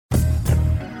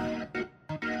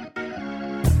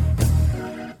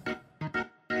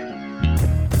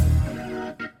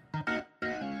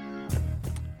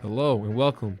Hello and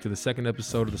welcome to the second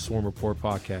episode of the Swarm Report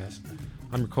podcast.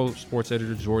 I'm your co-sports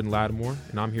editor, Jordan Lattimore,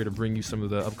 and I'm here to bring you some of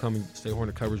the upcoming State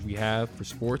Hornet coverage we have for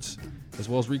sports, as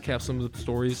well as recap some of the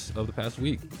stories of the past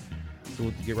week. So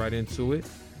we'll get right into it.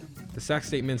 The Sac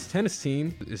State men's tennis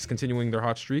team is continuing their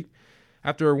hot streak.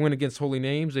 After a win against Holy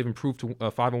Names, they've improved to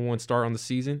a 5-1 start on the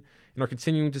season and are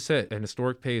continuing to set an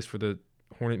historic pace for the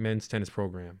Hornet men's tennis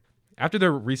program. After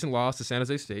their recent loss to San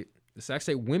Jose State, the Sac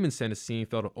State women's tennis team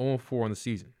fell to 0-4 on the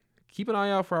season. Keep an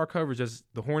eye out for our coverage as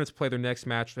the Hornets play their next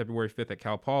match February 5th at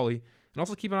Cal Poly, and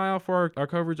also keep an eye out for our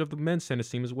coverage of the men's tennis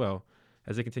team as well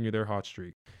as they continue their hot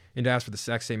streak. And as for the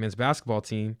Sac State men's basketball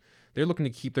team, they're looking to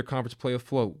keep their conference play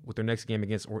afloat with their next game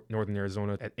against Northern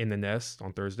Arizona in the Nest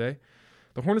on Thursday.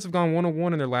 The Hornets have gone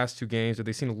 1-1 in their last two games, but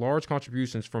they've seen large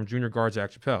contributions from junior guard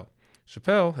Zach Chappelle.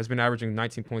 Chappelle has been averaging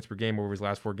 19 points per game over his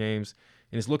last four games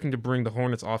and is looking to bring the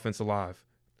Hornets offense alive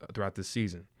throughout this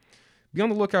season. Be on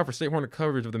the lookout for State Hornet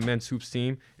coverage of the men's hoops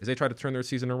team as they try to turn their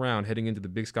season around heading into the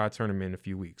Big Sky tournament in a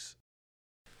few weeks.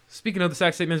 Speaking of the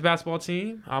Sac State men's basketball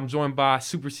team, I'm joined by the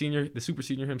super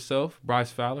senior himself,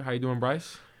 Bryce Fowler. How you doing,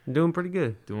 Bryce? I'm doing pretty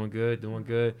good. Doing good.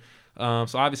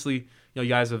 So obviously, you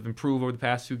guys have improved over the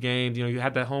past two games. You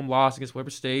had that home loss against Weber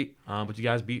State, but you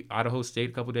guys beat Idaho State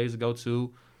a couple days ago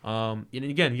too. And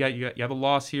again, you have a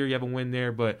loss here, you have a win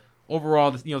there, but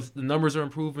overall, the numbers are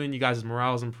improving. You guys'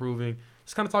 morale is improving.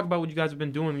 Just kind of talk about what you guys have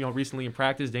been doing, recently in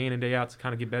practice, day in and day out, to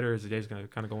kind of get better as the days kind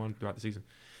of go on throughout the season.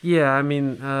 Yeah, I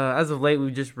mean, as of late,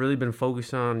 we've just really been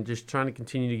focused on just trying to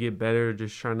continue to get better,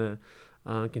 just trying to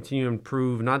continue to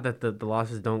improve. Not that the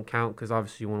losses don't count, because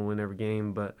obviously you want to win every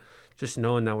game, but just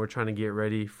knowing that we're trying to get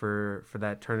ready for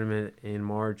that tournament in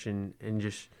March and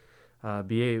just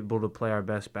be able to play our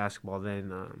best basketball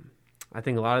then. I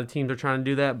think a lot of the teams are trying to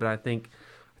do that, but I think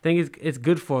it's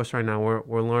good for us right now.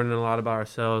 We're learning a lot about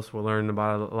ourselves. We're learning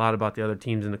a lot about the other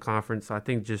teams in the conference. So I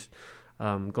think just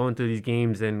going through these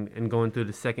games and going through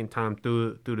the second time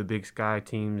through the Big Sky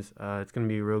teams, it's going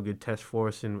to be a real good test for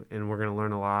us, and we're going to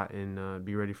learn a lot and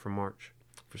be ready for March.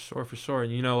 For sure.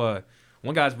 And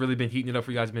one guy's really been heating it up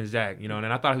for you guys, been Zach. And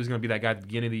I thought he was going to be that guy at the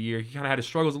beginning of the year. He kind of had his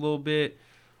struggles a little bit,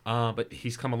 but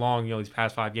he's come along. These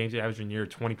past 5 games, he's averaging near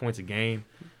 20 points a game.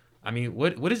 I mean,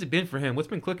 what has it been for him? What's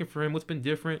been clicking for him? What's been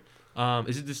different?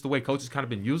 Is it just the way coach has kind of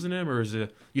been using him, or is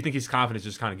it you think his confidence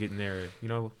just kind of getting there?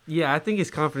 Yeah, I think his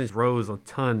confidence rose a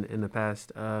ton in the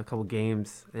past couple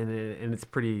games, and it's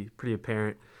pretty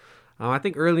apparent. I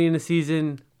think early in the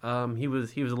season, he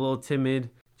was a little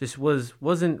timid. Just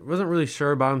wasn't really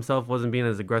sure about himself. Wasn't being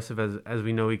as aggressive as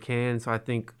we know he can. So I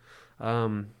think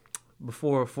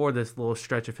before this little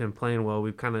stretch of him playing well,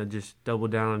 we've kind of just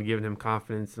doubled down on giving him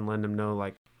confidence and letting him know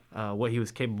what he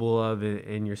was capable of,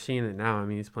 and you're seeing it now. I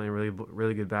mean, he's playing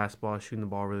really good basketball, shooting the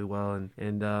ball really well,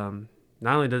 and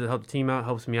not only does it help the team out, it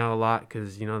helps me out a lot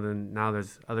because then now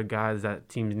there's other guys that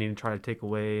teams need to try to take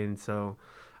away, and so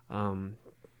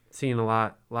seeing a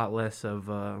lot less of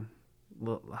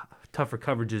tougher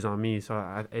coverages on me,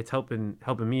 so it's helping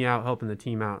me out, helping the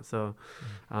team out. So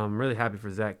I'm really happy for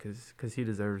Zach because he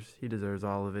deserves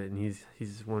all of it, and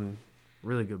he's one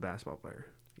really good basketball player.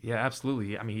 Yeah,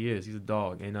 absolutely. I mean, he is. He's a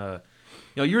dog. And,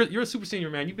 you're a super senior,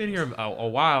 man. You've been here a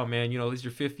while, man. This is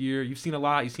your 5th year. You've seen a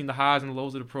lot. You've seen the highs and the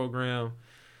lows of the program.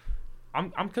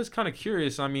 I'm just kind of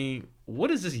curious. I mean, what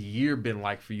has this year been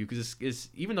like for you? Because it's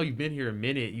even though you've been here a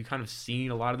minute, you've kind of seen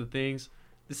a lot of the things.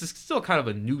 This is still kind of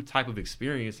a new type of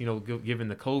experience, given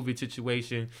the COVID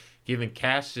situation, given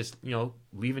Cash just,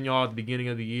 leaving y'all at the beginning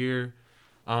of the year.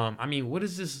 I mean, what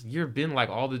has this year been like?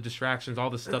 All the distractions, all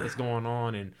the stuff that's going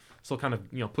on, and still kind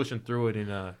of, pushing through it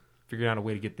and figuring out a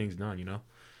way to get things done,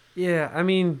 Yeah, I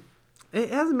mean,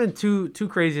 it hasn't been too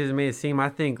crazy as it may seem. I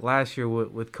think last year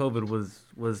with COVID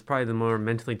was probably the more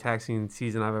mentally taxing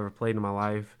season I've ever played in my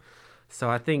life. So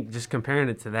I think just comparing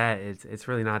it to that, it's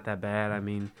really not that bad. I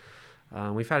mean,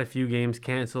 we've had a few games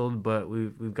canceled, but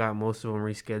we've got most of them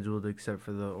rescheduled except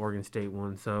for the Oregon State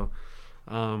one. So,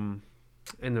 in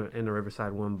the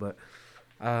Riverside one, but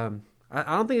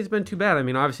I don't think it's been too bad. I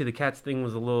mean, obviously the Cats thing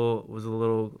was a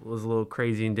little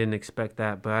crazy and didn't expect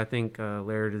that, but I think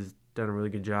Laird has done a really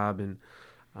good job, and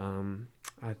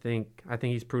I think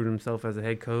he's proved himself as a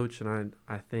head coach, and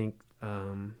I think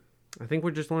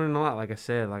we're just learning a lot. Like I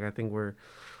said, I think we're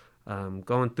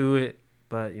going through it,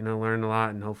 but learning a lot,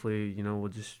 and hopefully we'll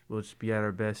just be at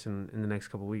our best in the next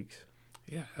couple weeks.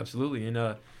 Yeah, absolutely,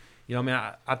 and.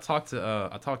 Man, I talked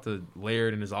to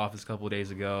Laird in his office a couple of days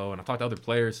ago, and I talked to other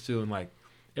players too. And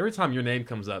every time your name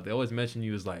comes up, they always mention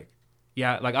you as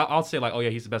I'll say oh yeah,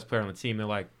 he's the best player on the team. They're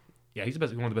like, yeah, he's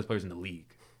one of the best players in the league.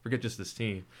 Forget just this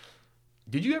team.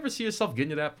 Did you ever see yourself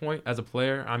getting to that point as a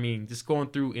player? I mean, just going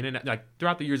through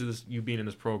throughout the years of this, you being in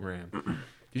this program,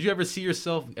 did you ever see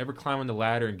yourself ever climbing the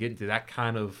ladder and getting to that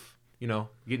kind of,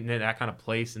 getting to that kind of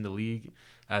place in the league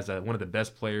as one of the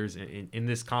best players in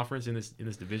this conference, in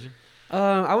this division?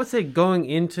 I would say going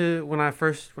into when I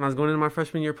was going into my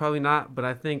freshman year, probably not. But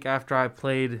I think after I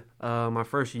played my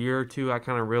first year or two, I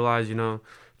kind of realized,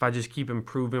 if I just keep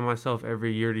improving myself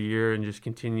every year to year and just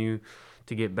continue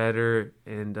to get better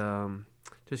and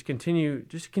just continue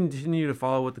to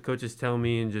follow what the coaches tell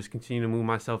me and just continue to move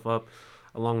myself up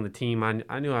along the team.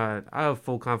 I knew I have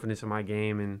full confidence in my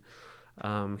game,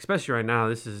 and especially right now,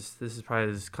 this is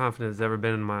probably as confident as I've ever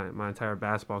been in my entire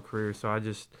basketball career. So I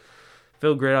just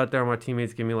feel great out there. My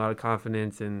teammates give me a lot of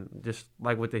confidence, and just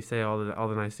like what they say, all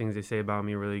the nice things they say about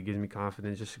me really gives me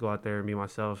confidence just to go out there and be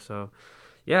myself. So,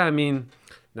 yeah, I mean,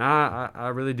 now I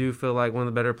really do feel like one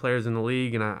of the better players in the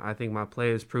league, and I think my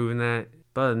play has proven that.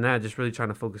 But other than that, just really trying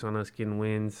to focus on us getting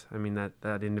wins. I mean,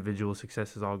 that individual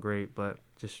success is all great, but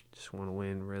just want to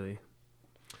win, really.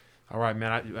 All right,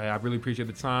 man. I really appreciate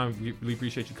the time. Really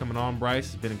appreciate you coming on,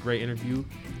 Bryce. It's been a great interview.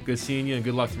 Good seeing you, and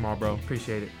good luck tomorrow, bro.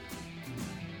 Appreciate it.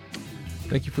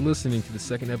 Thank you for listening to the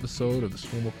second episode of the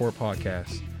Swarm Report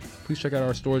podcast. Please check out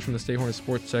our stories from the State Hornet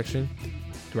Sports section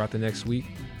throughout the next week.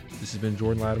 This has been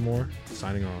Jordan Lattimore,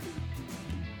 signing off.